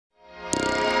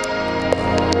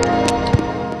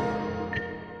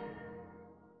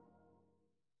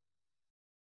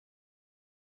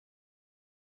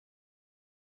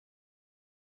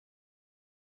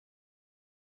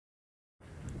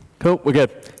Cool, we're good.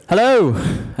 Hello.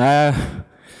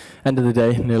 End of the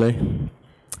day, nearly.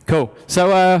 Cool.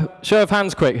 So, show of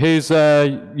hands quick. Who's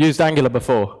used Angular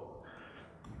before?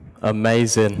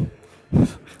 Amazing.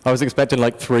 I was expecting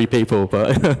like 3 people,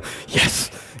 but yes,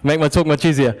 make my talk much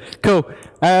easier. Cool.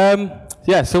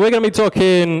 Yeah, so we're going to be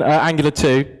talking Angular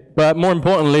 2, but more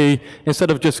importantly,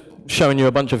 instead of just showing you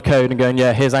a bunch of code and going,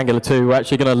 yeah, here's Angular 2, we're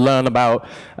actually going to learn about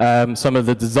some of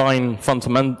the design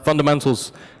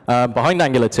fundamentals behind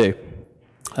Angular 2.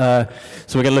 So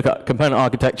we're going to look at component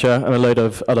architecture and a load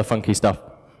of other funky stuff.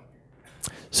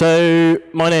 So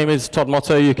my name is Todd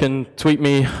Motto. You can tweet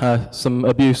me some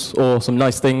abuse or some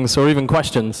nice things or even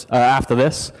questions after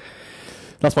this.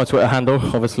 That's my Twitter handle,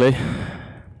 obviously.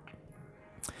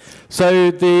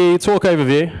 So the talk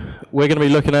overview, we're going to be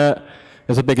looking at,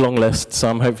 there's a big long list, so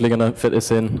I'm hopefully going to fit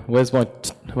this in. Where's my,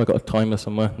 have I got a timer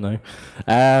somewhere? No.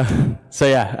 So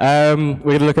yeah,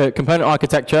 we're going to look at component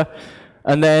architecture.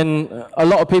 And then a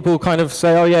lot of people kind of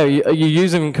say, oh yeah, are you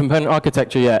using component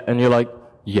architecture yet? And you're like,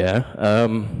 yeah,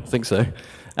 I think so.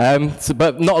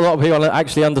 But not a lot of people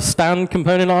actually understand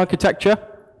component architecture.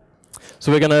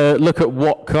 So we're going to look at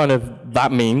what kind of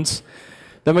that means.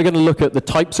 Then we're going to look at the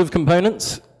types of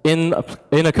components in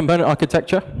a component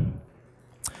architecture.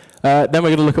 Then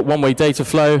we're going to look at one-way data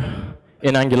flow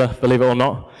in Angular, believe it or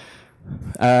not.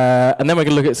 And then we're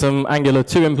going to look at some Angular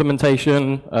 2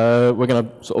 implementation. We're going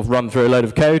to sort of run through a load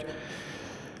of code.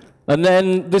 And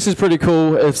then this is pretty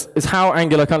cool, is how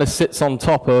Angular kind of sits on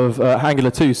top of,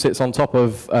 Angular 2 sits on top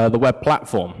of the web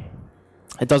platform.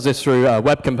 It does this through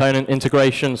web component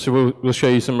integration, so we'll show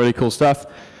you some really cool stuff.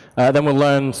 Then we'll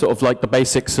learn sort of like the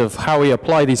basics of how we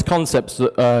apply these concepts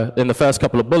in the first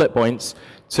couple of bullet points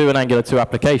to an Angular 2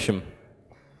 application.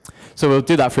 So we'll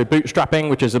do that through bootstrapping,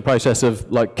 which is a process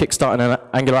of like kickstarting an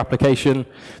Angular application.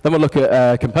 Then we'll look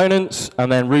at components,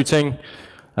 and then routing,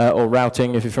 or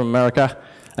routing if you're from America.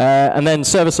 And then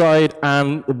server-side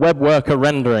and WebWorker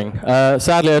rendering.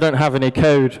 Sadly, I don't have any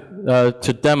code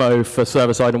to demo for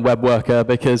server-side and WebWorker,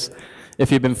 because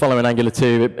if you've been following Angular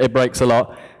 2, it breaks a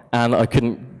lot, and I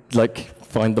couldn't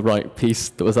find the right piece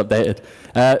that was updated.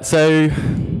 So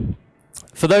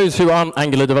for those who aren't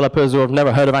Angular developers or have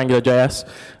never heard of AngularJS,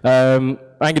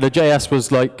 AngularJS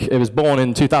was it was born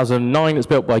in 2009. It's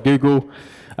built by Google.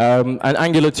 And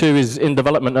Angular 2 is in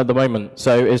development at the moment.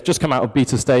 So it's just come out of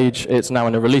beta stage. It's now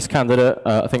in a release candidate,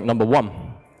 I think number 1.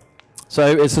 So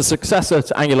it's a successor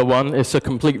to Angular 1. It's a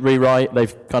complete rewrite.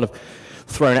 They've kind of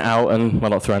thrown it out, and, well,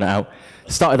 not thrown it out,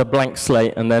 started a blank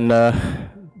slate, and then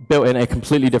built it in a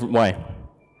completely different way.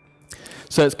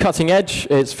 So it's cutting edge.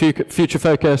 It's future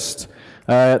focused.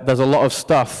 There's a lot of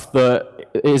stuff that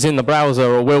is in the browser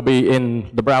or will be in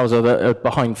the browser that are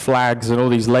behind flags and all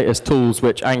these latest tools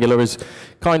which Angular is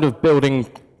kind of building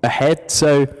ahead.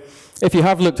 So if you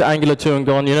have looked at Angular 2 and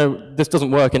gone, you know, this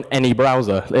doesn't work in any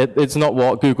browser, it's not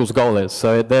what Google's goal is.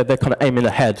 So they're kind of aiming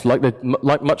ahead,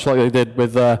 much like they did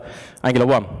with Angular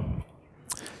 1.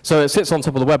 So it sits on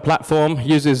top of the web platform,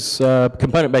 uses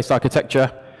component-based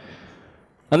architecture.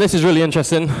 And this is really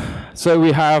interesting. So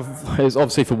we have, it's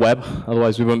obviously for web,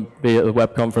 otherwise we wouldn't be at the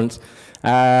web conference.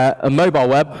 A mobile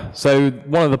web. So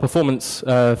one of the performance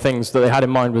things that they had in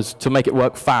mind was to make it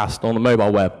work fast on the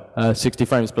mobile web, 60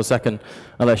 frames per second,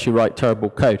 unless you write terrible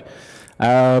code.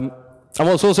 And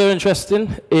what's also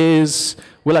interesting is,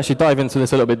 we'll actually dive into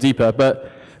this a little bit deeper,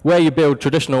 but where you build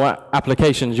traditional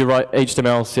applications, you write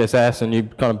HTML, CSS, and you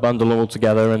kind of bundle them all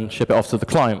together and ship it off to the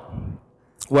client.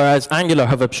 Whereas Angular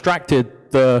have abstracted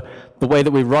the way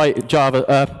that we write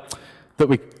Java, that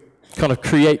we kind of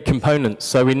create components.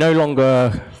 So we no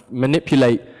longer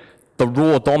manipulate the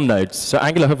raw DOM nodes. So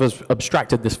Angular have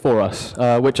abstracted this for us,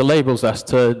 which enables us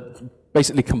to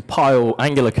basically compile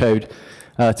Angular code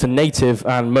to native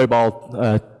and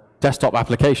mobile desktop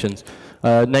applications.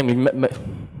 Namely,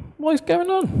 what is going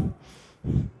on?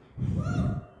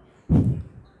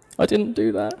 I didn't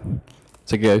do that.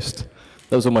 It's a ghost.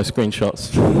 Those are my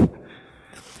screenshots.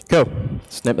 Cool.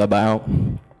 Snip that bit out.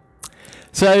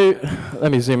 So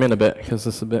let me zoom in a bit, because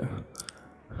this is a bit.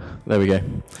 There we go.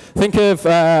 Think of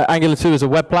Angular 2 as a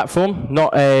web platform,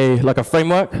 not like a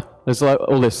framework. There's like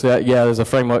all this, yeah, there's a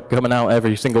framework coming out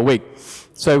every single week.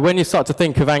 So when you start to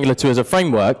think of Angular 2 as a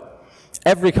framework,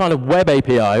 every kind of web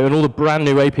API and all the brand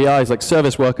new APIs like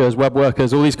service workers, web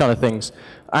workers, all these kind of things,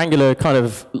 Angular kind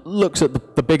of looks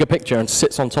at the bigger picture and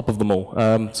sits on top of them all.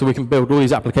 So we can build all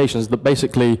these applications that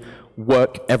basically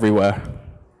work everywhere.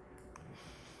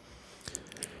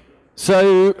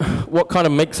 So what kind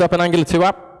of makes up an Angular 2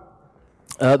 app?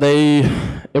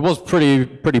 It was pretty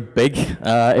big.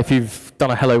 If you've done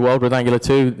a hello world with Angular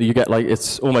 2, you get like,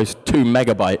 it's almost 2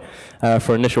 megabyte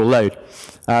for initial load.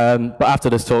 But after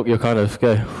this talk, you'll kind of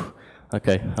go,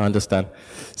 okay, I understand.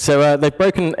 So they've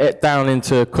broken it down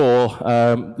into core,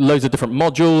 loads of different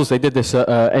modules. They did this at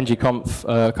ngconf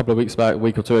a couple of weeks back, a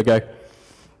week or two ago.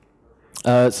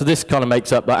 So this kind of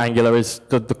makes up that Angular is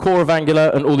the core of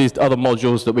Angular and all these other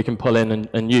modules that we can pull in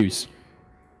and use.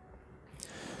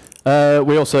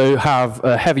 We also have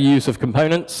a heavy use of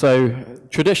components. So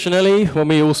traditionally, when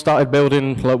we all started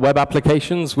building like web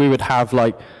applications, we would have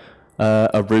like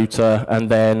a router and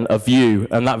then a view,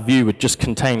 and that view would just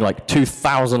contain like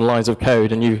 2,000 lines of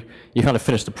code, and you kind of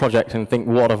finish the project and think,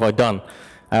 what have I done?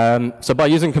 So by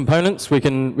using components, we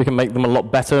can make them a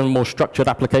lot better and more structured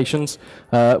applications,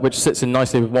 which sits in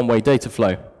nicely with one-way data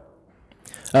flow.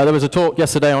 There was a talk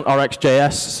yesterday on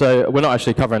RxJS, so we're not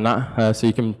actually covering that, so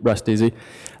you can rest easy.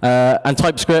 And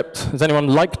TypeScript. Does anyone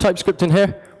like TypeScript in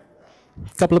here?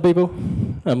 A couple of people?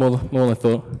 More than I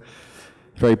thought.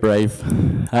 Very brave.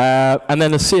 And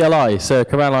then the CLI, so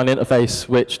command line interface,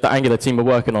 which the Angular team are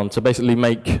working on to basically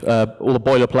make all the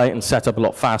boilerplate and setup a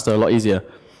lot faster, a lot easier.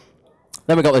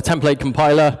 Then we've got the template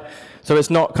compiler. So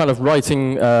it's not kind of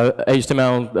writing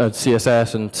HTML,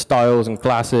 CSS, and styles and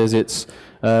classes. It's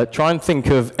try and think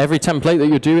of every template that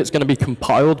you do, it's going to be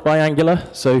compiled by Angular.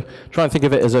 So try and think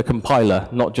of it as a compiler,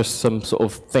 not just some sort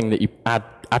of thing that you add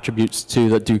attributes to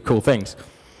that do cool things.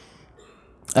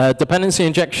 Dependency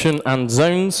injection and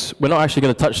zones. We're not actually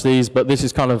going to touch these, but this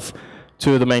is kind of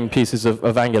two of the main pieces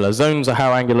of Angular. Zones are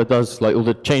how Angular does like all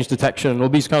the change detection and all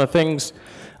these kind of things.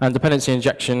 And dependency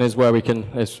injection is where we can,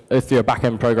 if you're a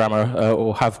back-end programmer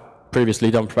or have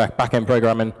previously done back-end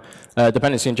programming,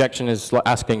 dependency injection is like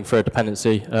asking for a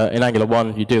dependency. In Angular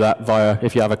 1, you do that via,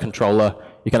 if you have a controller,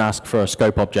 you can ask for a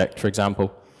scope object, for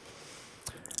example.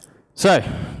 So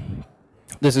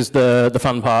this is the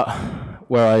fun part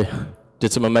where I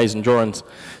did some amazing drawings.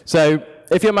 So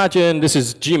if you imagine this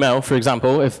is Gmail, for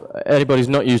example, if anybody's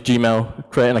not used Gmail,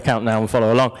 create an account now and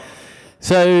follow along.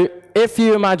 So if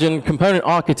you imagine component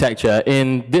architecture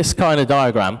in this kind of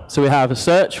diagram, so we have a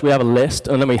search, we have a list,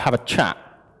 and then we have a chat.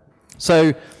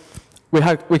 So we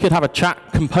could have a chat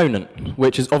component,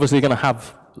 which is obviously going to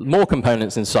have more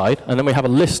components inside, and then we have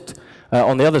a list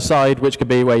on the other side, which could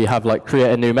be where you have like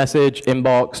create a new message,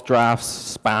 inbox,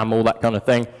 drafts, spam, all that kind of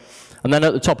thing. And then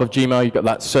at the top of Gmail, you've got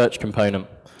that search component.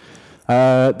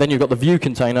 Then you've got the view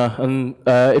container. And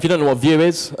if you don't know what view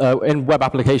is, in web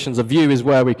applications, a view is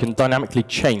where we can dynamically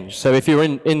change. So if you're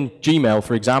in Gmail,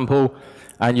 for example,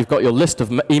 and you've got your list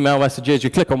of email messages,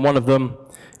 you click on one of them,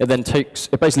 it then it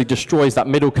basically destroys that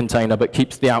middle container, but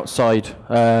keeps the outside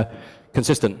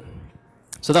consistent.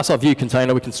 So that's our view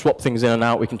container. We can swap things in and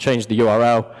out. We can change the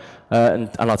URL and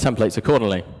our templates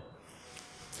accordingly.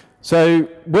 So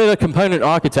with a component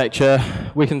architecture,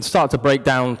 we can start to break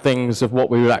down things of what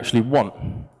we would actually want.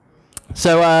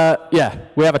 So yeah,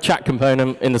 we have a chat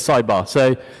component in the sidebar.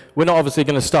 So we're not obviously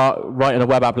going to start writing a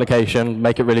web application,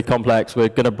 make it really complex. We're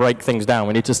going to break things down.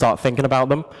 We need to start thinking about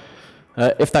them.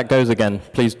 If that goes again,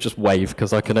 please just wave,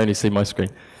 because I can only see my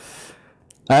screen.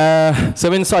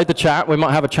 So inside the chat, we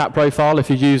might have a chat profile.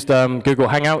 If you used Google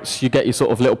Hangouts, you get your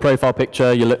sort of little profile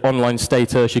picture, your online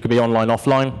status. You could be online,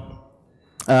 offline.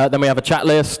 Then we have a chat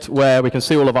list where we can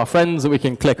see all of our friends that we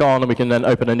can click on, and we can then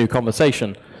open a new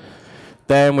conversation.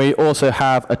 Then we also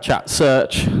have a chat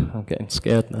search. I'm getting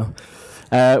scared now.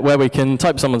 Where we can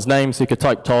type someone's name. So you could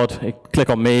type Todd, click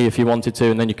on me if you wanted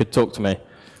to, and then you could talk to me.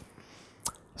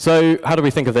 So how do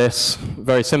we think of this?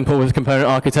 Very simple with component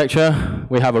architecture.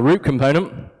 We have a root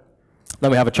component. Then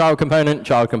we have a child component,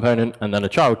 and then a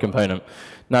child component.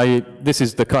 Now, this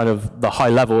is the kind of the high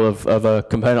level of a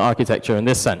component architecture in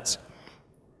this sense.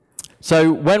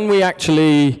 So when we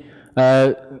actually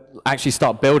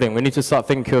start building, we need to start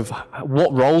thinking of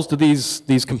what roles do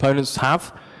these components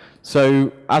have.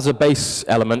 So as a base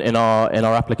element in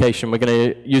our application, we're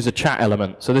going to use a chat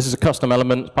element. So this is a custom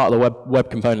element, part of the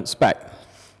web component spec.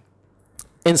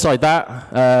 Inside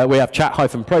that, we have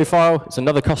chat-profile. It's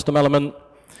another custom element.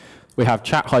 We have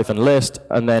chat-list,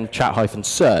 and then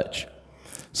chat-search.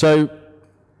 So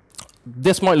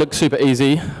this might look super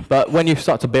easy, but when you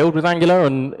start to build with Angular,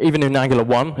 and even in Angular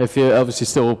 1, if you're obviously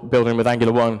still building with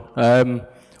Angular 1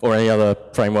 or any other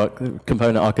framework,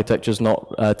 component architecture is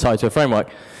not tied to a framework.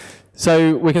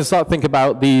 So we can start thinking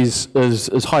about these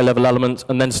as high-level elements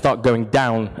and then start going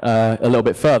down a little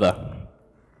bit further.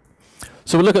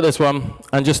 So we'll look at this one,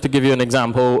 and just to give you an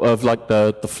example of like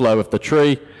the flow of the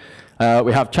tree,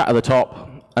 we have chat at the top,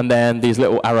 and then these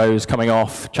little arrows coming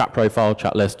off, chat profile,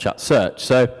 chat list, chat search.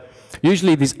 So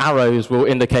usually these arrows will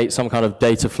indicate some kind of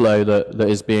data flow that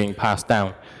is being passed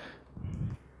down.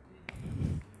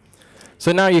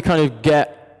 So now you kind of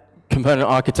get component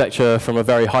architecture from a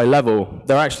very high level.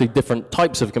 There are actually different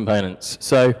types of components.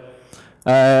 So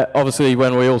obviously,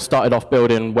 when we all started off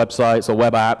building websites or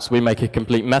web apps, we make a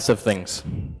complete mess of things.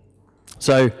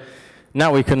 So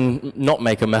now we can not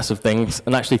make a mess of things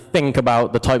and actually think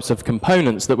about the types of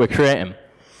components that we're creating.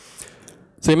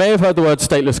 So you may have heard the word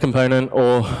stateless component,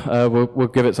 or we'll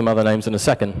give it some other names in a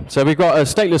second. So we've got a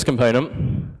stateless component,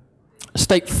 a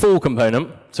stateful component,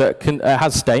 so it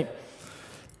has state,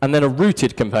 and then a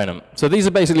rooted component. So these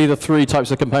are basically the three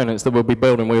types of components that we'll be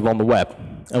building with on the web.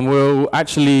 And we'll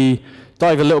actually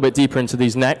dive a little bit deeper into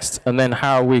these next, and then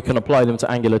how we can apply them to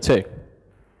Angular 2.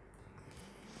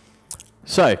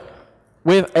 So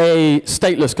with a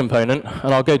stateless component,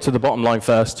 and I'll go to the bottom line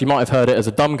first, you might have heard it as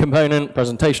a DOM component,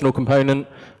 presentational component,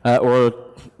 or a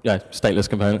stateless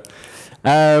component.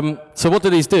 So what do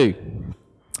these do?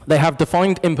 They have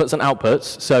defined inputs and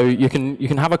outputs, so you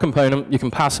can have a component, you can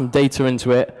pass some data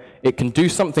into it, it can do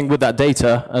something with that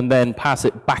data, and then pass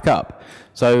it back up.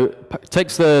 So it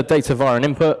takes the data via an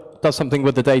input, does something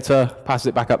with the data, passes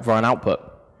it back up via an output.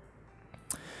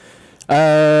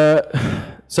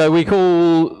 So we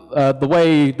call the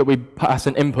way that we pass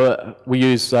an input, we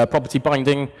use property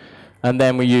binding, and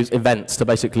then we use events to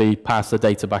basically pass the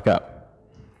data back up.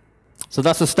 So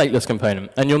that's a stateless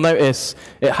component. And you'll notice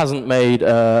it hasn't made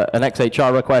an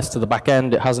XHR request to the back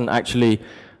end. It hasn't actually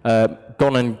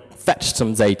gone and fetched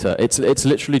some data. It's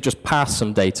literally just passed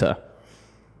some data.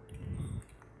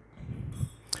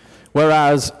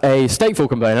 Whereas a stateful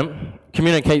component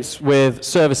communicates with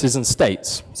services and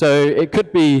states. So it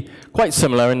could be quite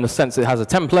similar in the sense it has a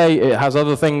template, it has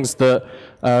other things that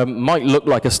might look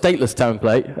like a stateless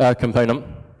template component.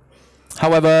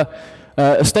 However,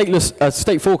 a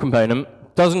stateful component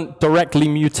doesn't directly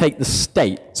mutate the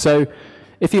state. So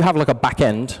if you have like a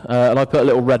backend, and I put a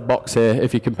little red box here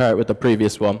if you compare it with the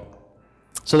previous one.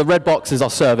 So the red box is our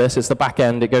service, it's the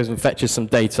backend, it goes and fetches some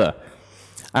data.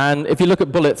 And if you look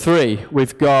at bullet 3,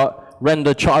 we've got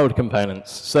render child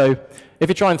components. So if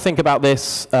you try and think about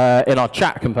this in our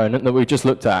chat component that we just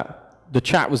looked at, the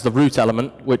chat was the root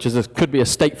element, which could be a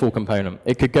stateful component.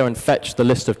 It could go and fetch the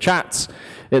list of chats.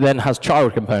 It then has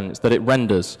child components that it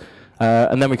renders.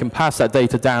 And then we can pass that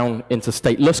data down into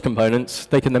stateless components.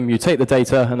 They can then mutate the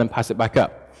data and then pass it back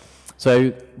up.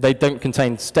 So they don't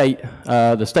contain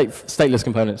stateless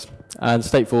components, and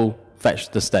stateful fetch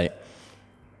the state.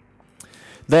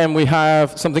 Then we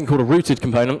have something called a rooted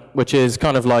component, which is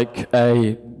kind of like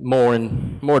a more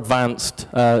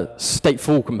advanced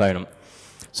stateful component.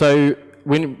 So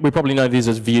we probably know these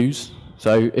as views.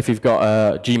 So if you've got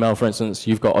a Gmail, for instance,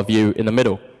 you've got a view in the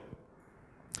middle.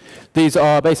 These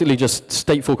are basically just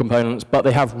stateful components, but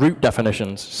they have root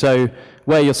definitions. So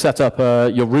where you set up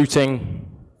your routing,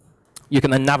 you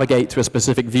can then navigate to a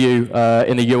specific view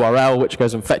in the URL, which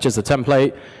goes and fetches the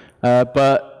template.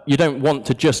 But you don't want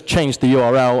to just change the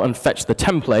URL and fetch the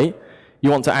template.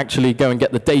 You want to actually go and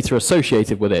get the data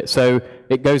associated with it. So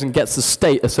it goes and gets the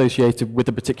state associated with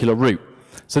a particular route.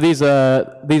 So these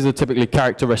are typically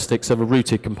characteristics of a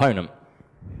rooted component.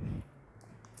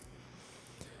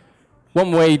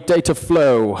 One-way data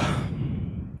flow.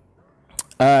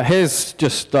 Here's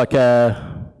just like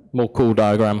a more cool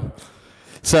diagram.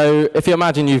 So if you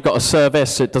imagine you've got a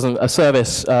service,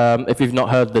 if you've not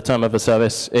heard the term of a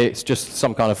service, it's just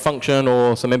some kind of function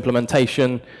or some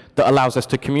implementation that allows us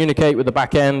to communicate with the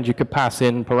back end. You could pass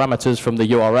in parameters from the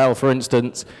URL, for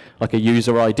instance, like a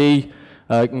user ID.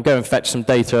 You can go and fetch some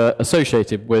data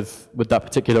associated with that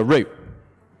particular route.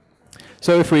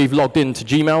 So if we've logged into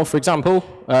Gmail, for example,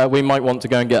 we might want to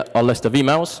go and get our list of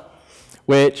emails,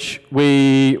 which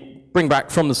we bring back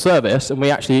from the service, and we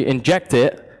actually inject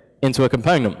it into a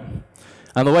component.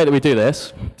 And the way that we do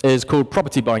this is called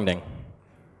property binding.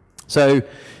 So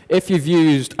if you've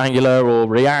used Angular or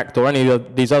React or any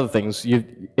of these other things,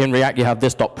 in React you have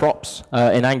this.props.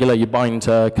 In Angular you bind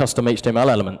to custom HTML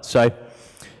elements. So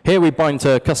here we bind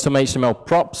to custom HTML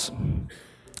props,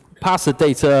 pass the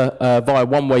data via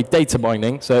one-way data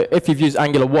binding. So if you've used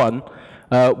Angular 1,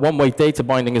 one-way data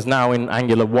binding is now in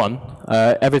Angular 1.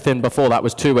 Everything before that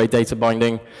was two-way data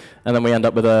binding, and then we end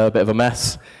up with a bit of a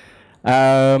mess.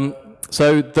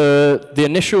 So the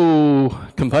initial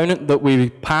component that we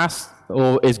pass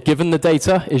or is given the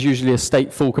data is usually a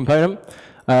stateful component,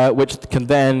 which can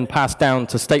then pass down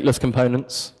to stateless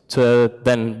components to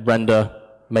then render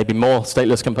maybe more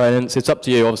stateless components. It's up to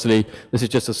you, obviously. This is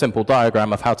just a simple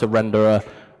diagram of how to render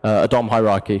a DOM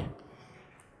hierarchy.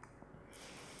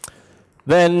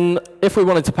 Then, if we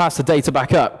wanted to pass the data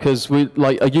back up, because we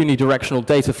like a unidirectional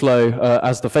data flow,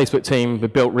 as the Facebook team, we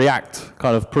built React,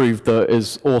 kind of proved that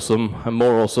is awesome and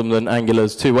more awesome than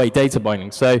Angular's two-way data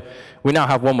binding. So we now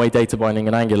have one-way data binding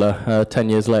in Angular 10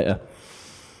 years later.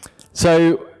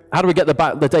 So how do we get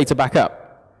the data back up?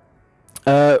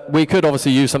 We could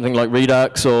obviously use something like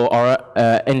Redux or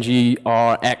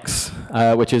NGRX,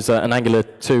 which is an Angular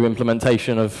 2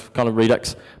 implementation of kind of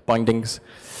Redux bindings.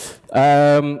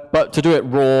 But to do it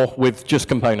raw with just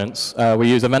components, we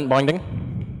use event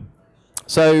binding.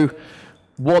 So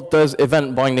what does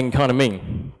event binding kind of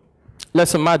mean?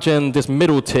 Let's imagine this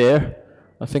middle tier.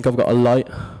 I think I've got a light.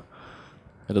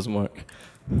 It doesn't work.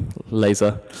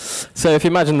 Laser. So if you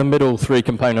imagine the middle three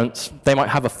components, they might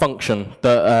have a function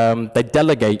that they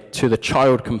delegate to the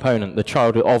child component, the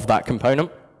child of that component.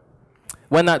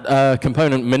 When that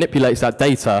component manipulates that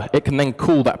data, it can then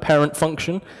call that parent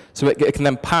function, so it can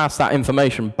then pass that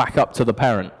information back up to the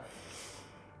parent.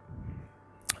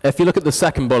 If you look at the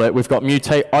second bullet, we've got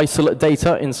mutate isolate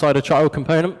data inside a child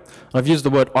component. I've used the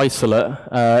word isolate.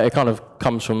 It kind of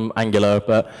comes from Angular,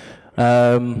 but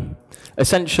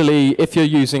essentially, if you're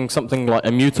using something like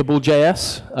immutable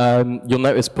JS, you'll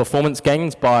notice performance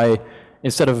gains by,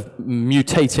 instead of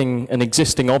mutating an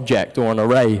existing object or an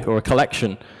array or a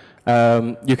collection,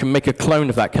 you can make a clone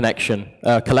of that collection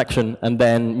and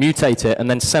then mutate it and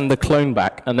then send the clone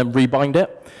back and then rebind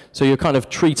it. So you're kind of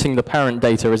treating the parent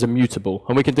data as immutable.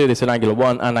 And we can do this in Angular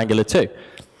 1 and Angular 2.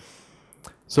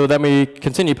 So then we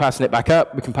continue passing it back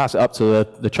up. We can pass it up to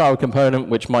the child component,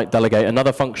 which might delegate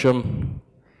another function.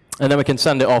 And then we can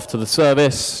send it off to the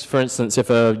service. For instance, if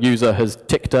a user has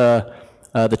ticked the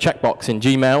checkbox in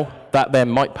Gmail, that then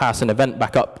might pass an event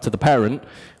back up to the parent,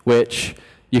 which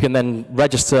you can then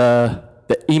register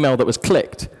the email that was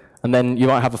clicked, and then you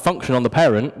might have a function on the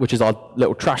parent, which is our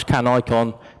little trash can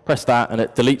icon. Press that, and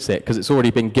it deletes it, because it's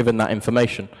already been given that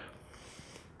information.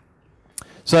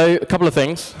 So a couple of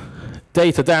things.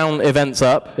 Data down, events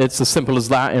up. It's as simple as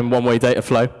that in one-way data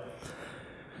flow.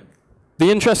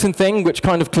 The interesting thing, which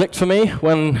kind of clicked for me,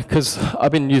 because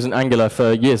I've been using Angular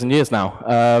for years and years now,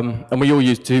 and we all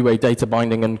use two-way data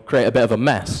binding and create a bit of a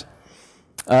mess.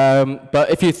 But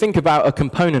if you think about a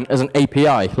component as an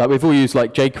API, like we've all used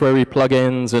like jQuery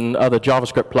plugins and other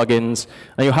JavaScript plugins,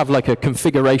 and you have like a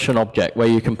configuration object where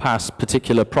you can pass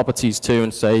particular properties to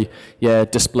and say, yeah,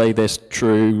 display this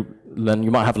true, then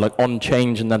you might have like on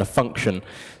change and then a function.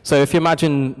 So if you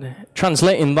imagine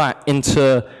translating that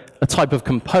into a type of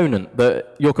component,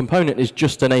 that your component is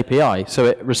just an API, so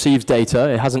it receives data,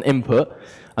 it has an input,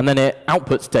 and then it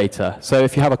outputs data. So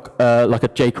if you have like a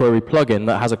jQuery plugin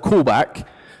that has a callback,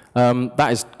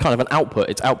 that is kind of an output.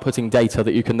 It's outputting data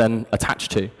that you can then attach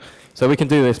to. So we can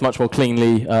do this much more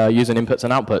cleanly using inputs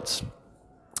and outputs.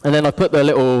 And then I put the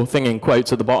little thing in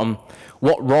quotes at the bottom.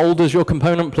 What role does your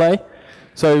component play?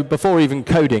 So before even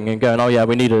coding and going, oh yeah,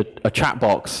 we need a chat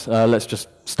box, let's just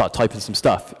start typing some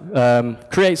stuff.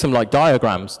 Create some like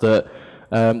diagrams that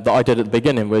I did at the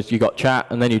beginning, where you got chat,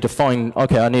 and then you define,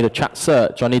 okay, I need a chat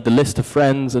search, I need the list of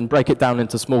friends, and break it down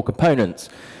into small components.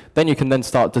 Then you can then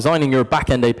start designing your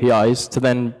back-end APIs to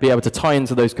then be able to tie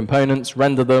into those components,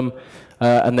 render them,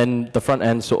 and then the front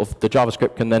end, sort of the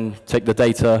JavaScript, can then take the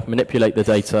data, manipulate the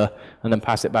data, and then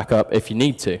pass it back up if you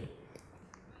need to.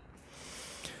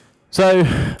 So,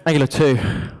 Angular 2.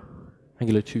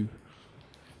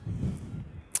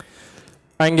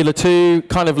 Angular 2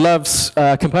 kind of loves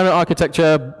component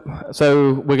architecture,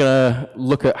 so we're going to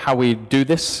look at how we do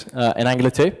this in Angular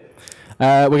 2.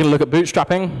 We're going to look at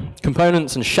bootstrapping,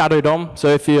 components, and shadow DOM. So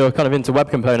if you're kind of into web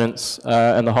components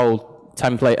and the whole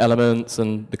template elements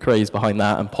and the craze behind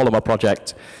that and Polymer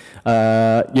project,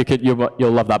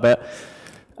 you'll love that bit.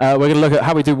 We're going to look at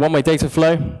how we do one-way data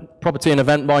flow, property and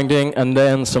event binding, and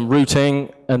then some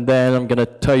routing, and then I'm going to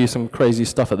tell you some crazy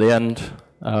stuff at the end,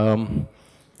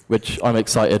 which I'm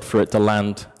excited for it to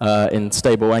land in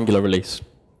stable Angular release.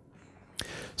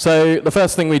 So the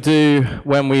first thing we do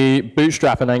when we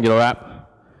bootstrap an Angular app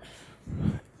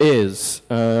is,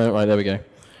 right, there we go.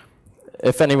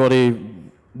 If anybody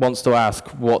wants to ask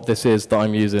what this is that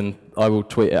I'm using, I will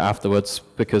tweet it afterwards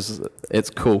because it's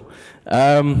cool.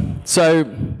 So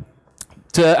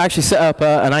to actually set up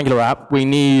an Angular app, we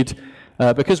need,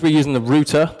 because we're using the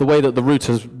router, the way that the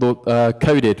router's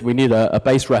coded, we need a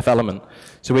base ref element.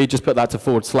 So we just put that to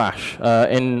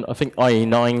 / in, I think,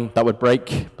 IE9, that would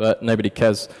break, but nobody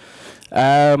cares.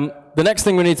 The next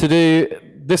thing we need to do,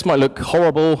 this might look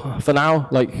horrible for now,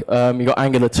 like you got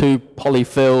Angular 2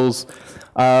 polyfills,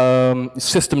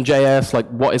 system.js, like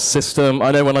what is system?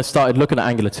 I know when I started looking at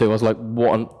Angular 2, I was like,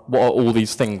 what are all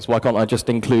these things? Why can't I just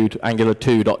include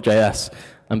angular2.js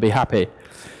and be happy?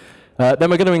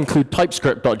 Then we're going to include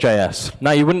TypeScript.js.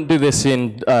 Now, you wouldn't do this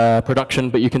in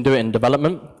production, but you can do it in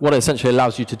development. What it essentially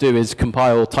allows you to do is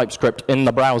compile TypeScript in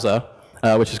the browser,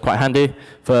 which is quite handy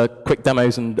for quick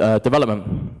demos and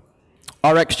development.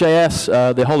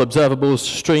 RxJS, the whole observables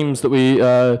streams that we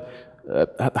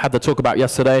had the talk about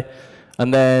yesterday.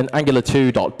 And then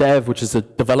Angular2.dev, which is the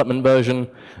development version.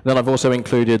 And then I've also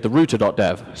included the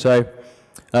router.dev. So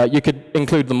you could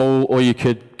include them all, or you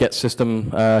could get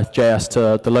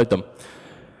system.js to load them.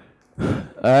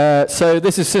 So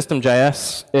this is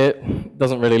system.js. It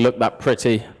doesn't really look that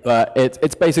pretty, but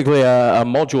it's basically a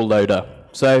module loader.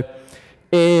 So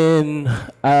in,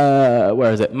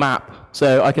 where is it, map.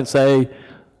 So I can say,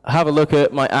 have a look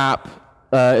at my app.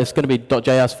 It's going to be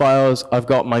 .js files. I've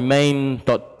got my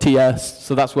main.ts,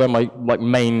 so that's where my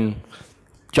main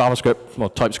JavaScript or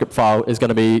TypeScript file is going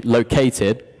to be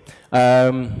located.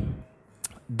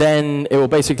 Then it will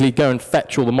basically go and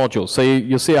fetch all the modules. So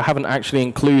you'll see I haven't actually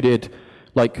included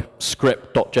like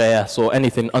script.js or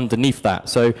anything underneath that.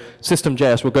 So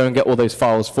system.js will go and get all those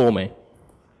files for me.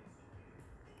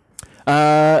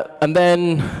 And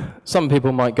then some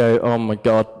people might go, oh my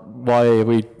God, why are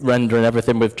we rendering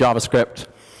everything with JavaScript?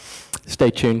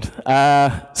 Stay tuned.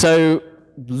 So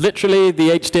literally, the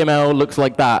HTML looks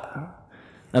like that.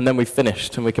 And then we've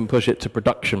finished, and we can push it to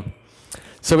production.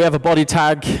 So we have a body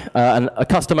tag and a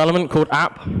custom element called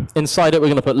app. Inside it, we're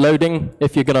going to put loading.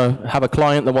 If you're going to have a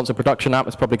client that wants a production app,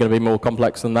 it's probably going to be more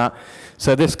complex than that.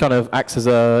 So this kind of acts as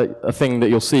a thing that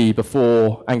you'll see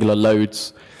before Angular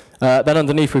loads. Then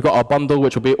underneath, we've got our bundle,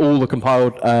 which will be all the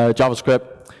compiled JavaScript.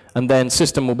 And then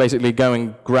system will basically go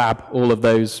and grab all of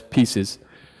those pieces.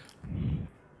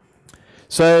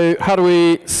 So how do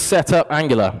we set up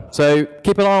Angular? So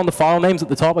keep an eye on the file names at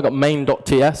the top. I've got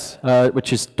main.ts,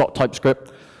 which is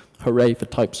 .typescript. Hooray for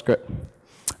TypeScript.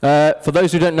 For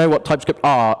those who don't know what TypeScript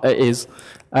is,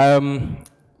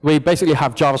 we basically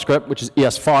have JavaScript, which is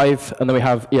ES5, and then we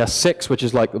have ES6, which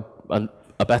is like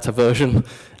a better version,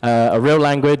 a real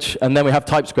language, and then we have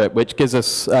TypeScript, which gives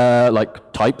us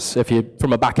like types. If you,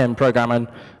 from a back-end programming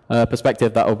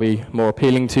perspective, that will be more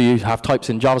appealing to you to have types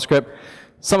in JavaScript.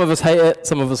 Some of us hate it,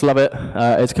 some of us love it.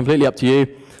 It's completely up to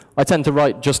you. I tend to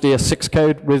write just ES6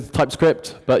 code with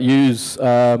TypeScript, but use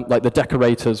like the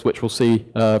decorators, which we'll see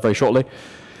very shortly.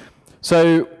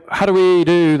 So how do we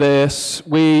do this?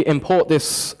 We import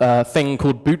this thing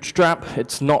called Bootstrap.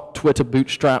 It's not Twitter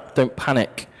Bootstrap, don't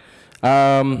panic.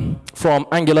 From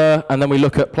Angular, and then we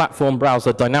look at Platform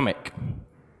Browser Dynamic.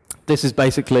 This is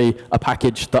basically a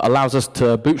package that allows us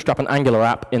to bootstrap an Angular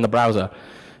app in the browser,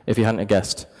 if you hadn't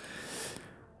guessed.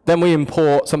 Then we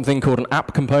import something called an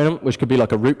app component, which could be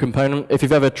like a root component. If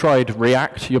you've ever tried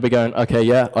React, you'll be going, OK,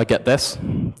 yeah, I get this.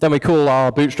 Then we call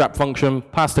our bootstrap function,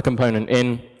 pass the component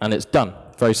in, and it's done.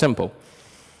 Very simple.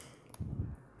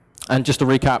 And just to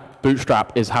recap,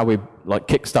 Bootstrap is how we like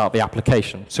kickstart the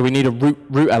application. So we need a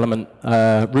root element,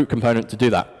 root component to do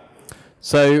that.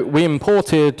 So we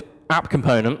imported app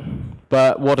component,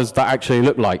 but what does that actually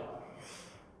look like?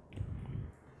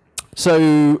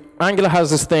 So Angular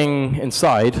has this thing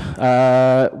inside,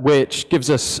 which gives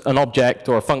us an object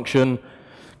or a function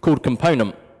called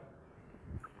component.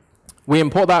 We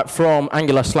import that from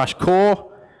Angular/core.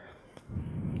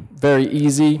 Very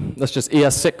easy. That's just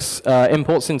ES6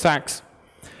 import syntax.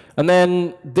 And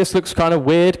then this looks kind of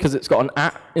weird because it's got an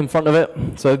at in front of it.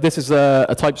 So this is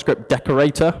a TypeScript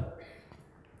decorator.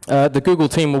 The Google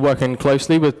team were working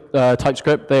closely with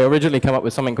TypeScript. They originally came up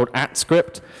with something called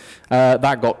 @script.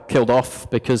 That got killed off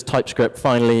because TypeScript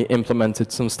finally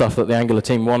implemented some stuff that the Angular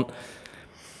team want.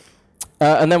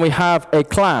 And then we have a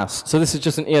class. So this is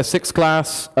just an ES6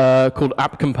 class called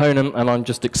app component, and I'm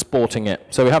just exporting it.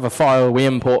 So we have a file, we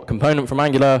import component from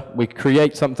Angular, we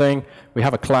create something, we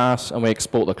have a class, and we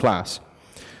export the class.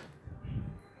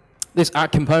 This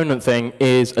app component thing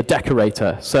is a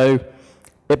decorator. So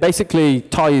it basically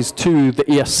ties to the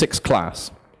ES6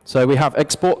 class. So we have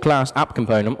export class app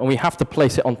component, and we have to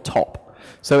place it on top.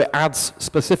 So it adds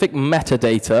specific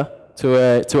metadata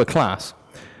to a class.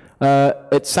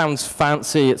 It sounds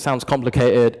fancy, it sounds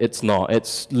complicated, it's not.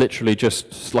 It's literally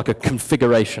just like a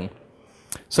configuration.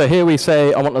 So here we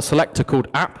say, I want a selector called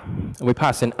app, and we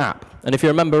pass in app. And if you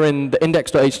remember in the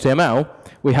index.html,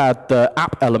 we had the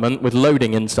app element with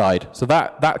loading inside. So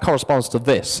that corresponds to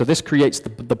this. So this creates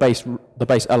the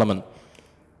base element.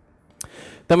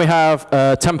 Then we have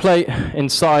a template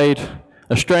inside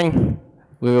a string.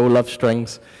 We all love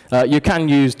strings. You can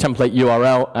use template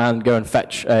URL and go and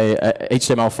fetch a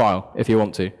HTML file if you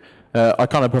want to. I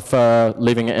kind of prefer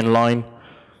leaving it in line.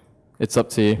 It's up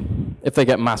to you. If they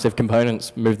get massive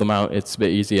components, move them out. It's a bit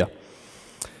easier.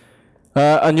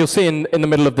 And you'll see in the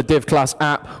middle of the div class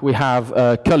app, we have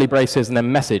curly braces and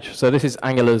then message. So this is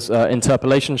Angular's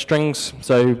interpolation strings.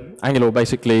 So Angular will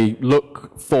basically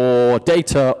look for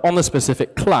data on the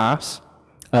specific class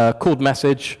called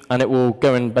message, and it will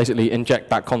go and basically inject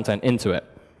that content into it.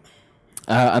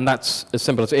 And that's as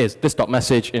simple as it is.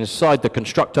 This.message inside the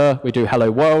constructor, we do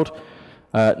hello world,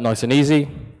 nice and easy.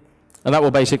 And that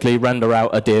will basically render out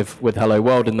a div with hello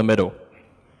world in the middle.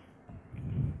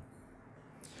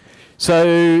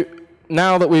 So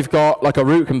now that we've got like a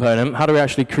root component, how do we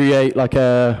actually create like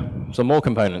some more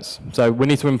components? So we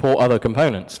need to import other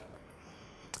components.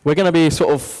 We're going to be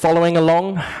sort of following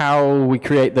along how we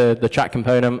create the chat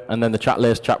component and then the chat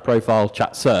list, chat profile,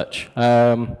 chat search.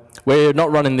 We're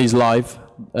not running these live.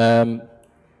 We're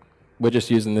just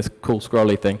using this cool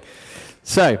scrolly thing.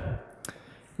 So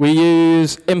we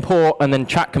use import and then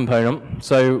chat component.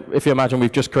 So if you imagine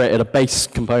we've just created a base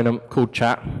component called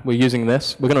chat. We're using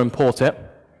this. We're going to import it.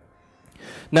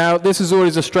 Now, this is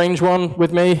always a strange one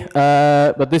with me,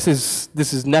 but this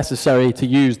is necessary to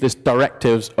use this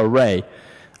directives array.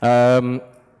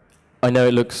 I know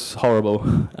it looks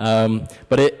horrible,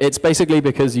 but it's basically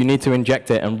because you need to inject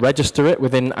it and register it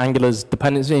within Angular's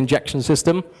dependency injection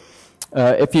system.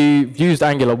 If you've used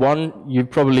Angular 1, you've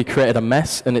probably created a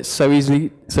mess, and it's so easy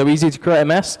to create a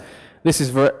mess. This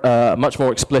is much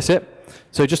more explicit.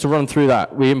 So just to run through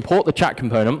that, we import the chat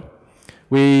component.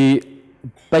 We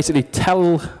basically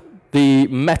tell the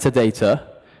metadata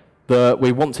that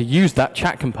we want to use that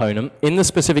chat component in the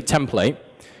specific template,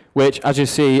 which, as you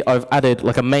see, I've added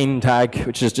like a main tag,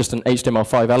 which is just an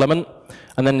HTML5 element.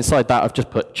 And then inside that, I've just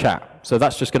put chat. So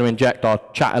that's just going to inject our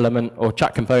chat element or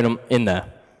chat component in there.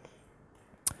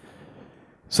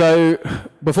 So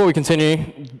before we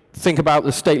continue, think about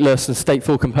the stateless and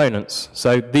stateful components.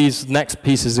 So these next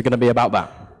pieces are going to be about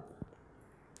that.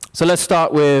 So let's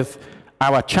start with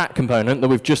our chat component that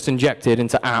we've just injected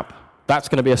into app. That's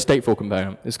going to be a stateful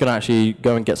component. It's going to actually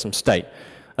go and get some state.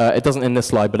 It doesn't in this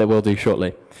slide, but it will do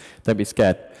shortly. Don't be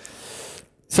scared.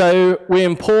 So we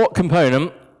import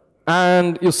component,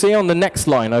 and you'll see on the next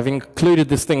line, I've included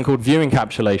this thing called view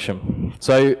encapsulation.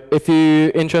 So if you're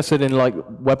interested in like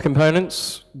web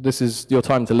components, this is your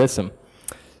time to listen.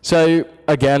 So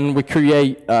again, we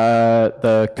create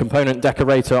the component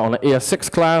decorator on an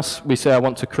ES6 class. We say I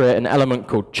want to create an element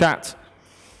called chat.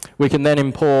 We can then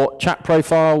import chat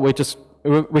profile. We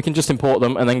can just import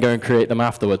them and then go and create them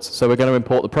afterwards. So we're going to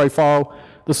import the profile,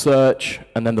 the search,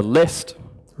 and then the list.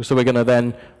 So we're going to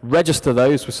then register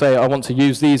those. We say I want to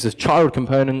use these as child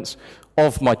components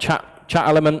of my chat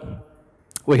element.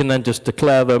 We can then just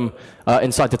declare them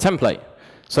inside the template.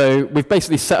 So we've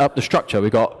basically set up the structure.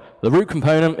 We've got the root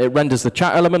component. It renders the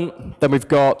chat element. Then we've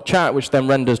got chat, which then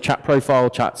renders chat profile,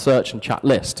 chat search, and chat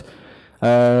list.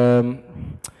 So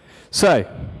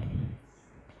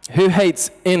who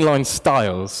hates inline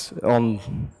styles?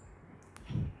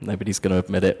 Nobody's going to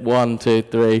admit it. 1, 2,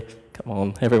 3. Come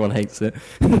on, everyone hates it.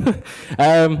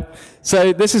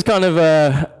 So this is kind of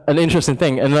an interesting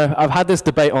thing, and I've had this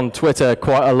debate on Twitter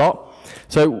quite a lot.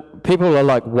 So people are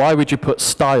like, why would you put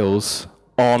styles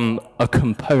on a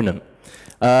component?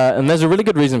 And there's a really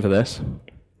good reason for this.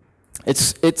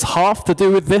 It's half to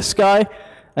do with this guy,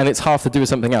 and it's half to do with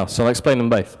something else. So I'll explain them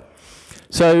both.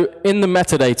 So in the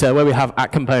metadata, where we have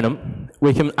 @component,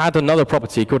 we can add another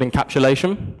property called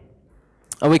encapsulation.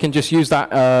 And we can just use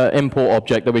that import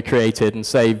object that we created and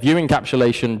say view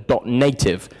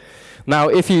encapsulation.native. Now,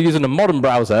 if you're using a modern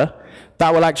browser,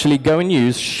 that will actually go and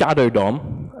use Shadow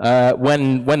DOM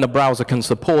when the browser can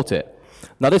support it.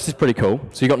 Now, this is pretty cool.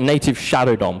 So you've got native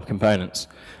Shadow DOM components.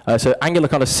 So Angular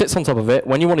kind of sits on top of it.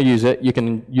 When you want to use it, you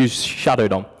can use Shadow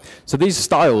DOM. So these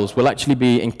styles will actually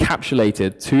be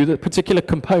encapsulated to the particular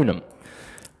component.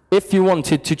 If you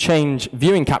wanted to change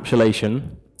view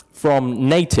encapsulation from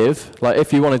native, like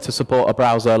if you wanted to support a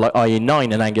browser like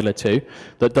IE9 in Angular 2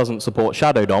 that doesn't support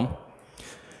Shadow DOM,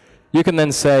 you can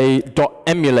then say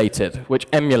 .emulated, which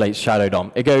emulates Shadow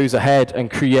DOM. It goes ahead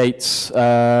and creates,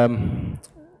 on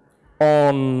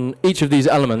each of these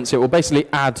elements, it will basically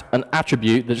add an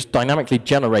attribute that's dynamically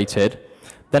generated.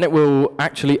 Then it will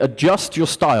actually adjust your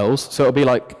styles, so it'll be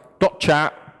like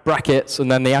 .chat, brackets,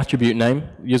 and then the attribute name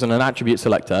using an attribute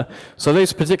selector. So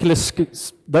those particular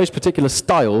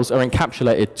styles are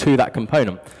encapsulated to that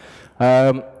component.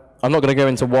 I'm not going to go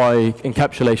into why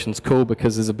encapsulation is cool,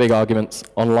 because there's a big argument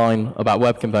online about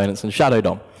web components and Shadow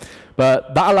DOM.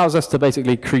 But that allows us to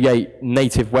basically create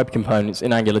native web components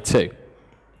in Angular 2.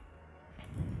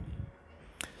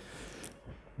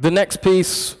 The next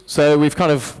piece, so we've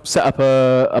kind of set up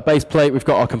a base plate. We've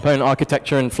got our component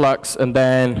architecture in Flux, and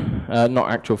then,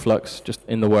 not actual Flux, just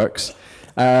in the works.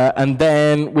 And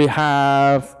then we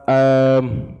have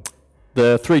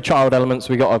the 3 child elements.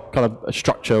 We got a kind of a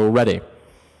structure already.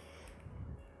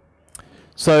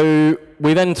 So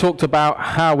we then talked about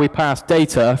how we pass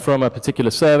data from a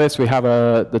particular service. We have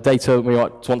the data we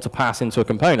want to pass into a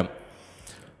component.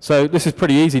 So this is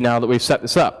pretty easy now that we've set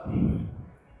this up.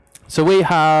 So we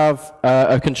have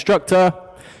a constructor.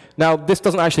 Now, this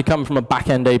doesn't actually come from a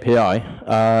back-end API.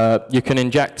 You can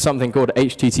inject something called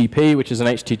HTTP, which is an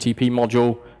HTTP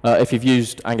module. If you've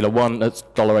used Angular 1, that's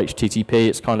 $HTTP.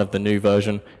 It's kind of the new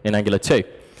version in Angular 2.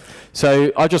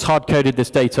 So I just hard-coded this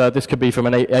data. This could be from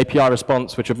an API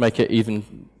response, which would make it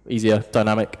even easier,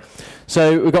 dynamic.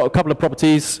 So we've got a couple of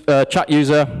properties, chat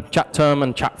user, chat term,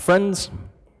 and chat friends.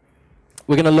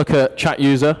 We're going to look at chat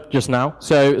user just now.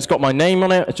 So it's got my name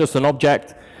on it. It's just an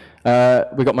object.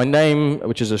 We've got my name,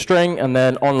 which is a string, and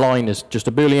then online is just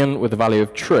a Boolean with the value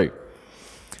of true.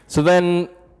 So then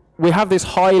we have this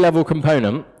high-level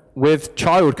component with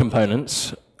child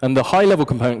components, and the high-level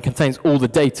component contains all the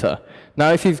data.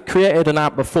 Now, if you've created an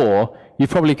app before,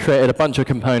 you've probably created a bunch of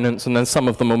components, and then some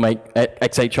of them will make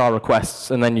XHR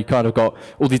requests, and then you kind of got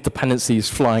all these dependencies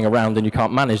flying around, and you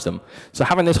can't manage them. So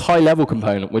having this high-level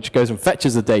component, which goes and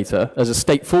fetches the data as a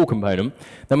stateful component,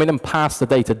 then we then pass the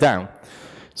data down.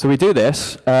 So we do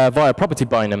this via property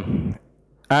binding.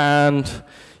 And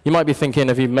you might be thinking,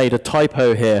 have you made a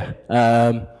typo here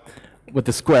with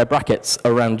the square brackets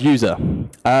around user?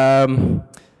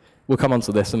 We'll come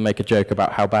onto this and make a joke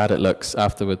about how bad it looks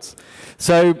afterwards.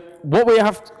 So what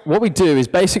we do is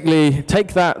basically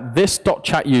take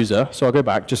this.chat user. So I'll go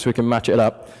back just so we can match it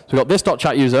up. So we've got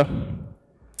this.chat user.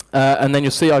 And then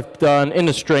you'll see I've done in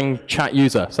the string chat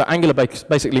user. So Angular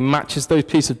basically matches those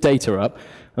pieces of data up,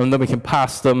 and then we can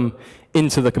pass them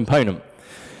into the component.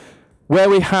 Where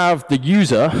we have the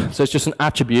user, so it's just an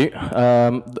attribute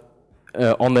on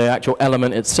the actual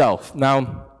element itself.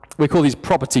 Now, we call these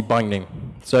property binding.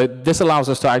 So this allows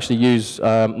us to actually use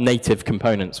native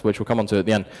components, which we'll come on to at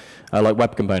the end, like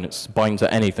web components, bind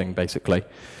to anything, basically.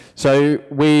 So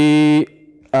we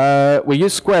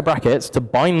use square brackets to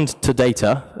bind to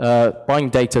data,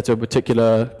 bind data to a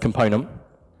particular component.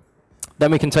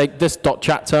 Then we can take this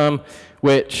 .chat term,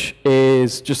 which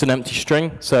is just an empty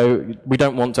string. So we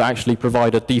don't want to actually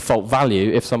provide a default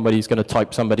value if somebody's going to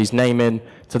type somebody's name in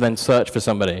to then search for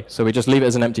somebody. So we just leave it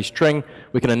as an empty string.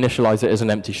 We can initialize it as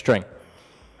an empty string.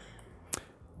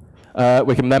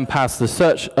 We can then pass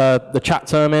the chat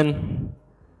term in.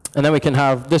 And then we can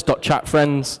have this .chat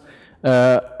friends.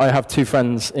 I have 2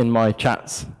 friends in my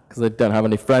chats because I don't have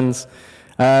any friends.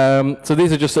 So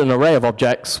these are just an array of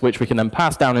objects which we can then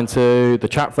pass down into the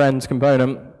chat friends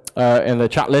component, in the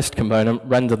chat list component,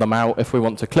 render them out. If we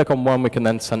want to click on one, we can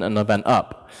then send an event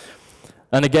up.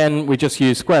 And again, we just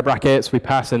use square brackets. We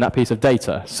pass in that piece of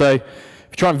data. So if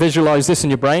you try and visualize this in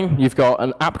your brain, you've got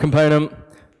an app component.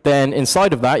 Then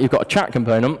inside of that, you've got a chat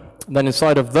component. Then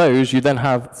inside of those, you then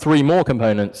have 3 more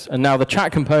components. And now the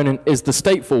chat component is the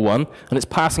stateful one, and it's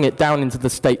passing it down into the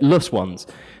stateless ones.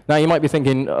 Now you might be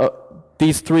thinking,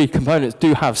 these 3 components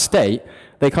do have state.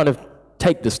 They kind of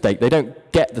take the state. They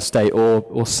don't get the state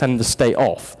or send the state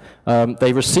off.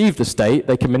 They receive the state,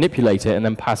 they can manipulate it, and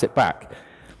then pass it back.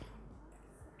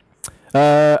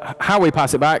 How we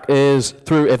pass it back is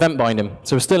through event binding.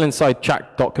 So we're still inside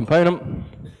chat.component.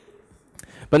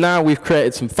 But now we've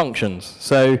created some functions.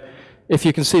 So if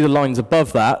you can see the lines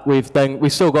above that, we've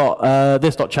still got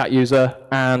this.chat user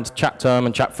and chat term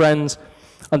and chat friends.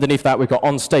 Underneath that, we've got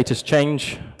on status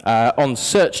change, on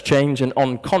search change, and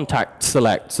on contact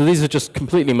select. So these are just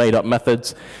completely made up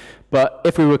methods. But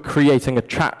if we were creating a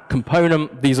chat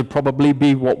component, these would probably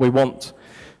be what we want.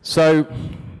 So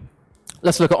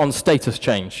let's look at on status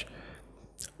change.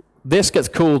 This gets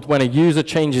called when a user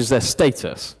changes their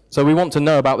status. So we want to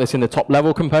know about this in the top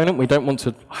level component. We don't want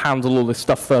to handle all this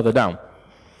stuff further down.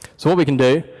 So what we can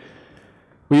do,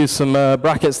 we use some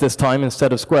brackets this time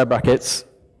instead of square brackets.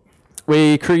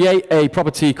 We create a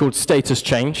property called status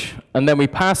change, and then we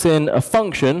pass in a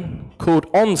function called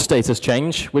on status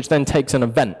change, which then takes an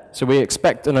event. So we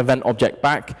expect an event object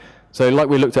back. So like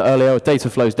we looked at earlier, data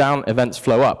flows down, events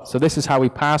flow up. So this is how we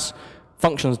pass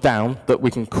functions down that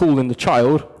we can call in the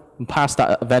child and pass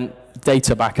that event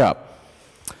data back up.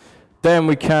 Then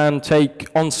we can take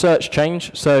on search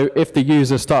change. So if the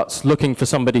user starts looking for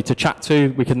somebody to chat to,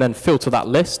 we can then filter that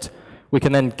list. We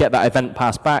can then get that event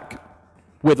passed back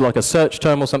with like a search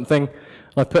term or something.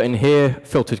 I've put in here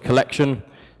filtered collection.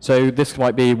 So this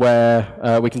might be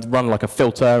where we can run like a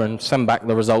filter and send back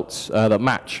the results that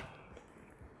match.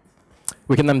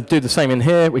 We can then do the same in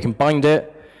here. We can bind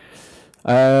it.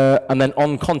 And then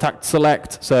on contact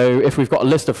select, so if we've got a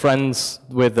list of friends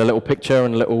with a little picture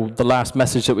and the last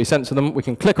message that we sent to them, we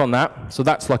can click on that. So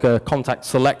that's like a contact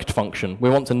select function. We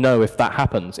want to know if that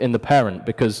happens in the parent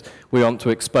because we want to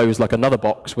expose like another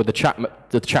box with the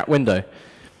chat window.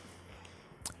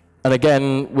 And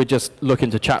again, we just look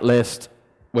into chat list,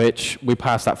 which we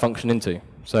pass that function into.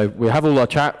 So we have all our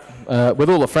chat with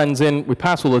all the friends in, we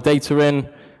pass all the data in,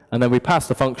 and then we pass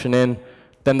the function in.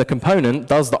 Then the component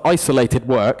does the isolated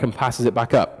work and passes it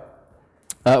back up.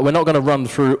 We're not going to run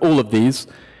through all of these,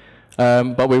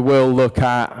 but we will look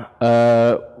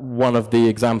at one of the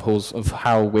examples of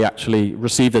how we actually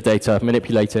receive the data,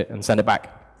 manipulate it, and send it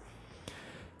back.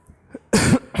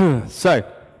 So,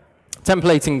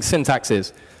 templating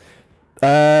syntaxes.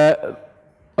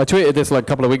 I tweeted this like a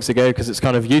couple of weeks ago because it's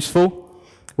kind of useful.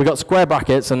 We got square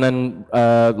brackets and then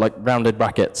like rounded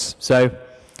brackets. So.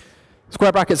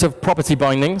 Square brackets have property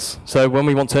bindings, so when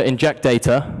we want to inject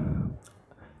data.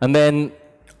 And then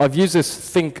I've used this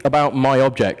think about my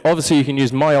object. Obviously, you can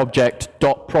use my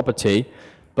object.property,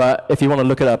 but if you want to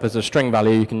look it up as a string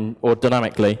value, you can, or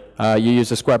dynamically, you use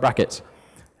the square brackets.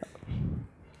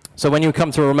 So when you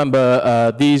come to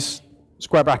remember these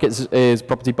square brackets is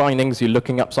property bindings, you're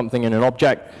looking up something in an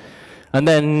object. And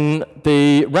then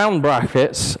the round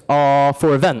brackets are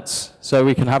for events. So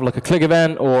we can have like a click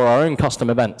event or our own custom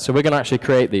event. So we're going to actually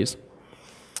create these.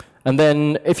 And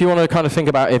then if you want to kind of think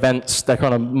about events, they're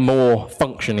kind of more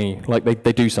function-y, like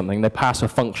they do something. They pass a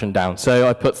function down. So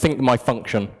I put think my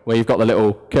function, where you've got the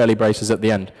little curly braces at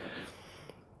the end.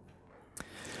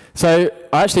 So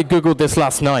I actually Googled this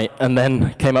last night and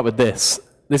then came up with this.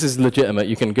 This is legitimate.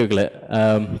 You can Google it.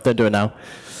 Don't do it now.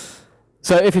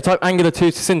 So if you type Angular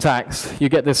 2 syntax, you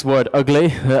get this word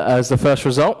ugly as the first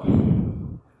result.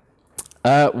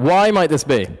 Why might this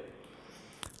be?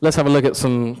 Let's have a look at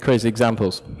some crazy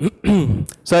examples.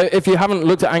 So if you haven't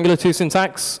looked at Angular 2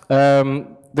 syntax,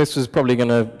 this is probably going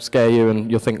to scare you and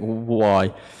you'll think,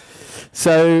 why?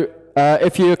 So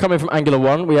if you're coming from Angular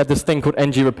 1, we had this thing called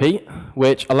ngRepeat,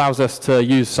 which allows us to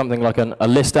use something like a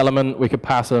list element. We could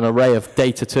pass an array of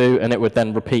data to, and it would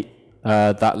then repeat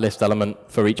that list element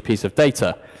for each piece of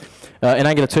data. In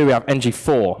Angular 2, we have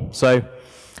ng4. So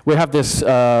we have this,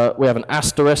 we have an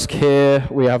asterisk here,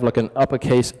 we have like an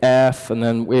uppercase F, and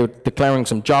then we're declaring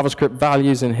some JavaScript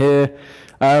values in here.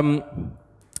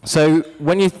 So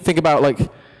when you think about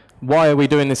like, why are we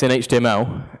doing this in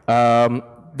HTML?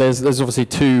 There's obviously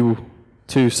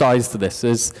two sides to this.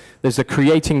 There's the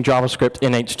creating JavaScript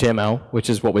in HTML, which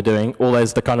is what we're doing, or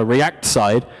there's the kind of React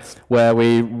side, where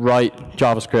we write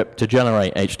JavaScript to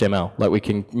generate HTML. Like we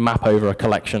can map over a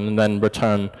collection and then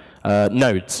return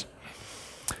nodes.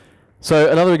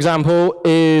 So another example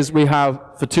is we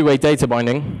have for two-way data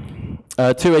binding.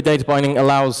 Two-way data binding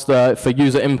allows for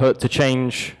user input to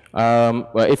change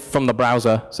if from the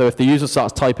browser. So if the user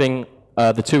starts typing,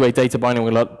 the two-way data binding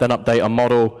will then update a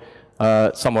model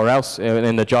somewhere else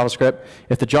in the JavaScript.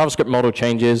 If the JavaScript model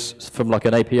changes from like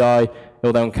an API, it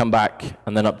will then come back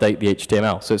and then update the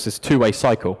HTML. So it's this two-way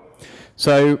cycle.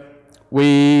 So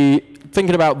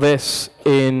thinking about this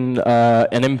in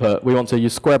an input, we want to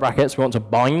use square brackets. We want to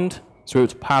bind. So we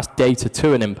want to pass data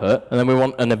to an input. And then we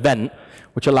want an event,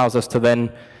 which allows us to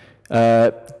then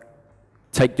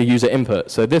take the user input.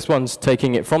 So this one's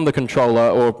taking it from the controller,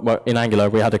 or well, in Angular,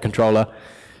 we had a controller,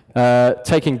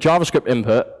 taking JavaScript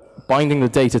input, binding the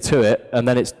data to it, and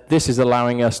then this is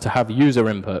allowing us to have user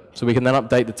input. So we can then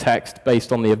update the text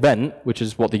based on the event, which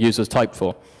is what the user's typed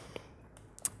for.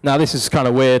 Now this is kind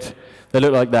of weird. They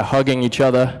look like they're hugging each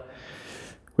other.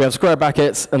 We have square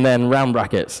brackets and then round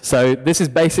brackets. So this is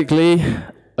basically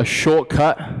a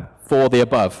shortcut for the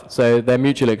above. So they're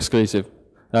mutually exclusive,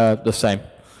 the same.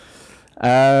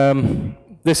 I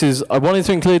wanted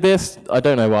to include this. I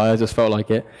don't know why, I just felt like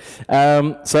it.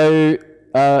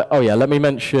 Oh yeah, let me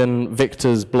mention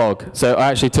Victor's blog. So I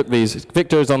actually took these.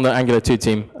 Victor is on the Angular 2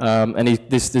 team, and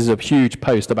this is a huge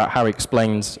post about how he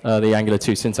explains the Angular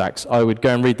 2 syntax. I would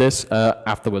go and read this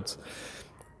afterwards,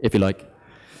 if you like.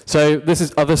 So this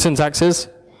is other syntaxes.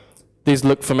 These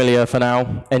look familiar for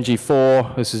now.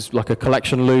 ng4, this is like a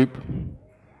collection loop.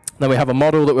 Then we have a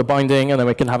model that we're binding, and then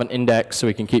we can have an index so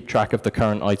we can keep track of the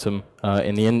current item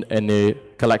in the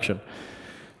collection.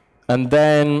 And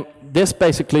then this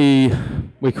basically,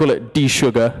 we call it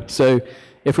desugar. So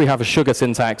if we have a sugar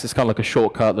syntax, it's kind of like a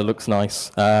shortcut that looks nice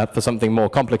for something more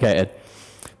complicated.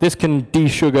 This can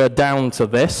desugar down to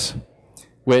this,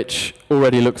 which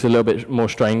already looks a little bit more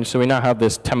strange. So we now have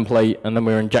this template, and then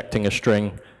we're injecting a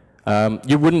string.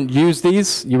 You wouldn't use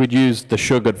these. You would use the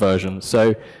sugared version.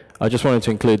 So I just wanted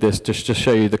to include this just to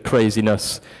show you the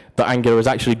craziness that Angular is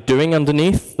actually doing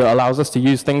underneath that allows us to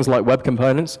use things like web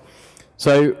components.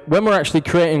 So when we're actually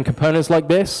creating components like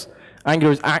this,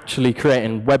 Angular is actually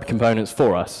creating web components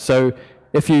for us. So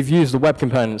if you've used the web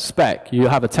component spec, you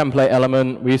have a template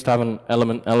element. We used to have an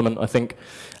element, I think,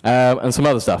 and some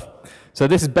other stuff. So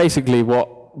this is basically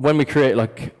what, when we create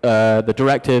like the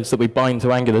directives that we bind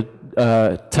to Angular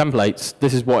templates,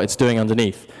 this is what it's doing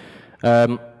underneath.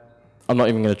 I'm not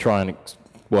even going to try and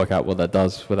work out what that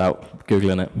does without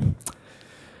Googling it.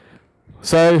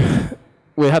 So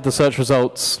we had the search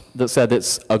results that said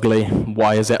it's ugly.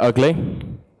 Why is it ugly?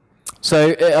 So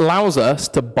it allows us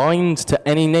to bind to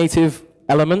any native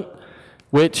element,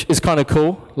 which is kind of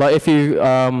cool. Like if you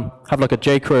have like a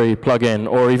jQuery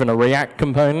plugin or even a React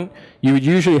component, you would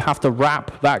usually have to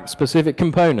wrap that specific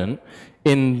component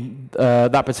in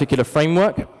that particular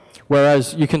framework,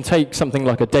 whereas you can take something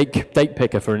like a date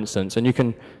picker, for instance, and you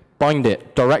can bind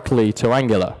it directly to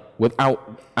Angular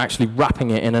without actually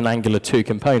wrapping it in an Angular 2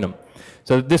 component.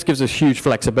 So this gives us huge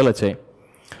flexibility.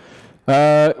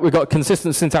 We've got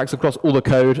consistent syntax across all the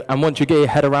code, and once you get your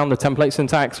head around the template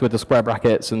syntax with the square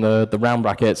brackets and the round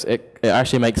brackets, it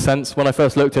actually makes sense. When I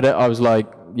first looked at it, I was like,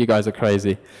 you guys are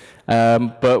crazy.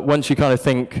 But once you kind of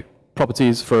think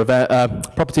properties for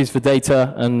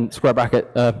data and square bracket,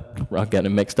 I'm getting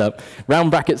them mixed up, round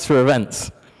brackets for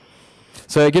events.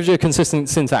 So it gives you a consistent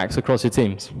syntax across your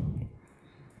teams.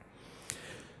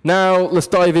 Now let's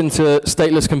dive into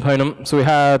stateless component. So we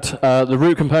had the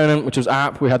root component, which was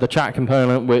app. We had the chat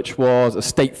component, which was a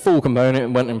stateful component. It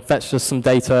went and fetched us some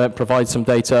data, provides some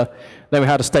data. Then we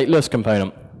had a stateless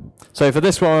component. So for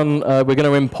this one, we're going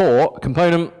to import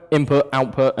component, input,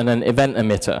 output, and then event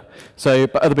emitter. So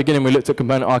but at the beginning, we looked at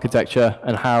component architecture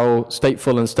and how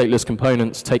stateful and stateless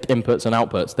components take inputs and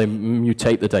outputs. They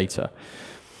mutate the data.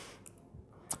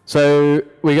 So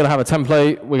we're going to have a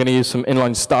template. We're going to use some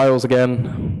inline styles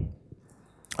again.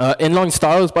 Inline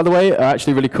styles, by the way, are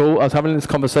actually really cool. I was having this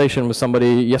conversation with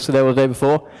somebody yesterday or the day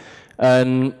before,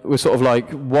 and we're sort of like,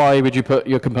 why would you put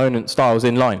your component styles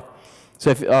inline?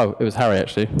 So oh, it was Harry,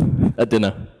 actually, at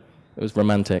dinner. It was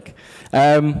romantic.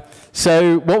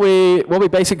 So what we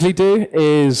basically do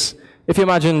is, if you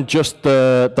imagine just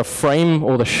the frame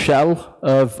or the shell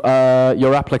of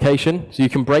your application, so you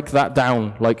can break that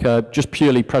down like just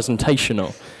purely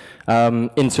presentational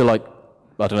into like,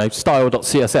 I don't know,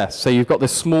 style.css. So you've got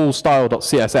this small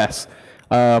style.css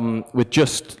with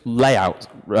just layout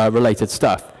related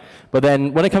stuff. But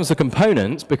then when it comes to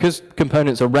components, because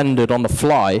components are rendered on the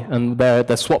fly and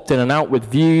they're swapped in and out with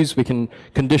views, we can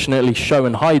conditionally show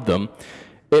and hide them.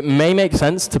 It may make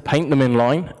sense to paint them in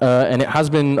line, and it has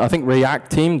been, I think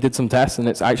React team did some tests, and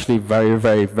it's actually very,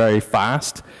 very, very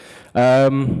fast.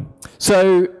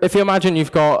 So if you imagine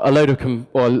you've got a load of, from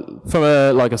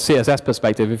like a CSS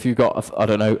perspective, if you've got, I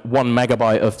don't know, 1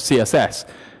 megabyte of CSS,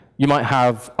 you might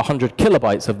have 100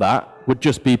 kilobytes of that would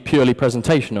just be purely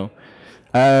presentational.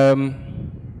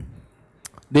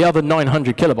 The other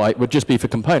 900 kilobyte would just be for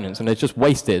components, and it's just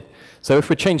wasted. So if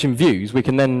we're changing views, we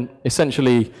can then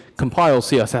essentially compile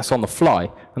CSS on the fly,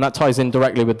 and that ties in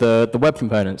directly with the web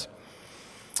components.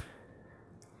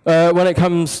 When it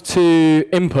comes to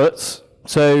inputs,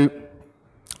 so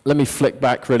let me flick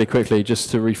back really quickly just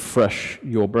to refresh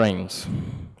your brains.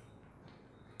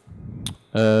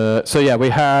 So yeah, we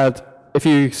had, if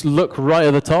you look right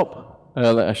at the top,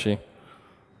 actually,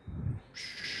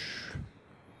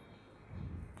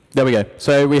 there we go.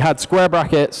 So we had square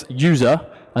brackets, user,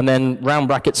 and then round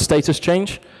brackets, status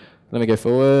change. Let me go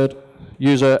forward.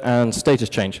 User and status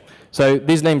change. So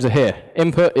these names are here.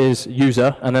 Input is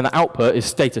user, and then the output is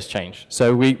status change.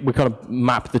 So we kind of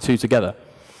map the two together.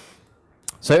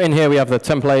 So in here we have the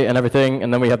template and everything,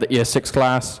 and then we have the ES6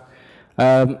 class.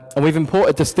 And we've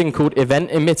imported this thing called event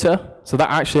emitter. So that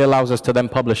actually allows us to then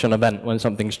publish an event when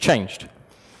something's changed.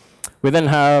 We then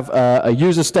have a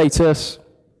user status,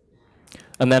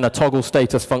 and then a toggle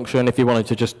status function if you wanted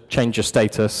to just change your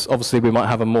status. Obviously, we might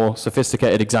have a more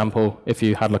sophisticated example if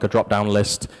you had like a drop-down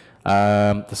list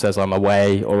that says I'm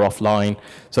away or offline.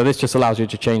 So this just allows you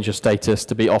to change your status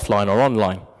to be offline or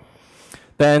online.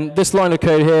 Then this line of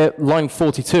code here, line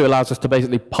 42, allows us to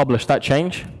basically publish that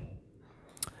change.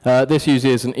 This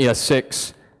uses an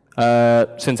ES6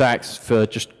 syntax for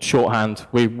just shorthand.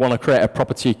 We want to create a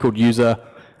property called user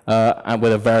and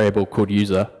with a variable called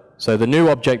user. So the new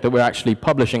object that we're actually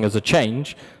publishing as a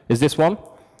change is this one.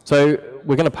 So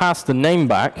we're going to pass the name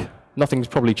back. Nothing's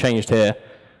probably changed here.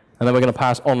 And then we're going to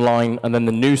pass online and then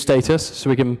the new status. So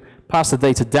we can pass the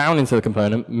data down into the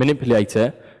component, manipulate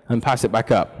it, and pass it back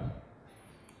up.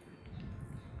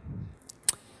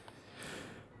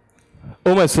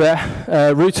 Almost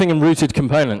there. Routing and routed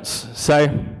components.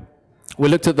 So we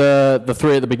looked at the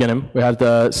three at the beginning. We had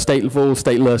stateful,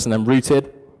 stateless, and then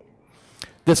routed.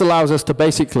 This allows us to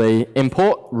basically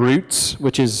import routes,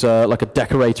 which is like a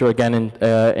decorator again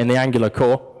in the Angular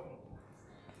core.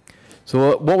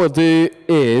 So what we'll do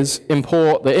is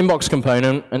import the inbox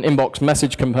component, an inbox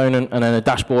message component, and then a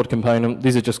dashboard component.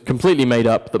 These are just completely made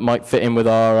up that might fit in with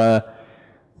our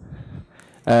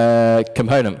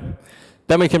component.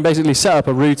 Then we can basically set up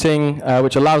a routing,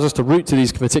 which allows us to route to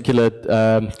these particular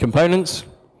components.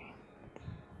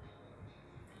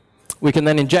 We can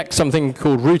then inject something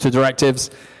called router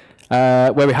directives,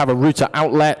 where we have a router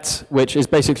outlet, which is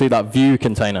basically that view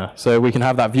container. So we can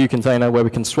have that view container where we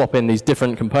can swap in these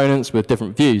different components with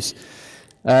different views.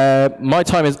 My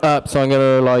time is up, so I'm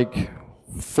going to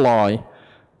fly.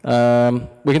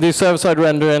 We can do server-side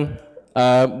rendering,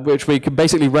 which we can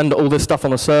basically render all this stuff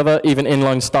on the server, even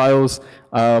inline styles,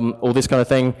 all this kind of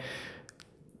thing.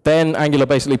 Then Angular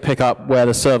basically pick up where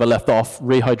the server left off,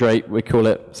 rehydrate, we call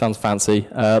it, sounds fancy,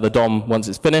 the DOM once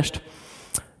it's finished.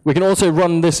 We can also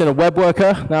run this in a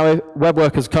WebWorker. Now,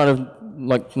 WebWorker's kind of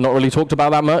not really talked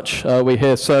about that much. We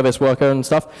hear service worker and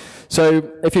stuff.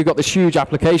 So if you've got this huge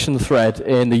application thread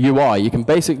in the UI, you can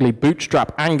basically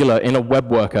bootstrap Angular in a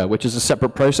WebWorker, which is a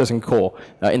separate processing core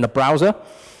in the browser.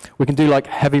 We can do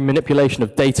heavy manipulation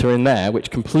of data in there, which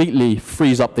completely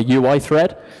frees up the UI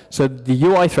thread. So the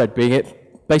UI thread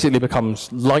basically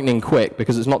becomes lightning quick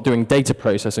because it's not doing data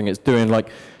processing, it's doing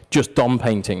just DOM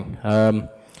painting,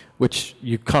 which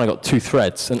you've kind of got two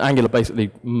threads, and Angular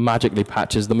basically magically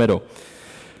patches the middle.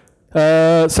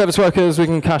 Service workers, we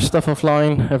can cache stuff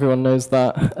offline, everyone knows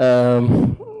that.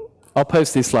 I'll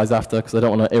post these slides after because I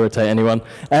don't want to irritate anyone.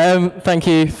 Thank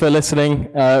you for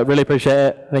listening, really appreciate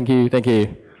it. Thank you, thank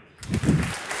you.